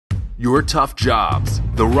Your tough jobs,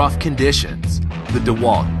 the rough conditions. The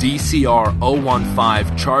DeWalt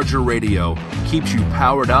DCR015 charger radio keeps you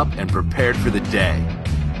powered up and prepared for the day.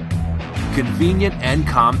 Convenient and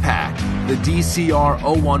compact, the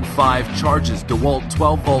DCR015 charges DeWalt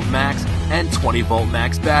 12-volt max and 20-volt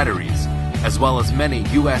max batteries, as well as many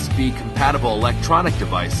USB-compatible electronic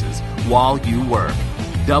devices while you work,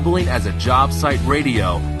 doubling as a job site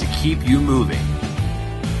radio to keep you moving.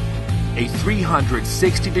 A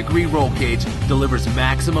 360-degree roll cage delivers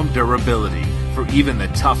maximum durability for even the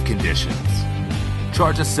tough conditions.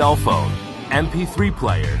 Charge a cell phone, MP3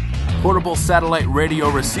 player, portable satellite radio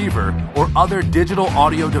receiver, or other digital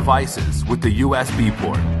audio devices with the USB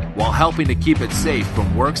port, while helping to keep it safe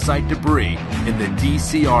from worksite debris in the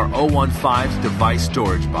DCR015's device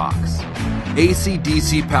storage box.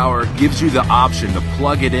 AC/DC power gives you the option to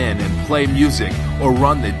plug it in and play music or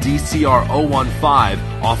run the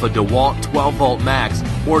DCR015 off a DeWalt 12-volt max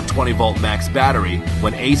or 20-volt max battery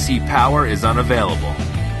when AC power is unavailable.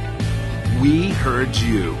 We heard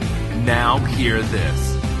you. Now hear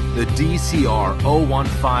this. The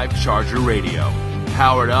DCR015 charger radio,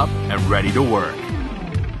 powered up and ready to work.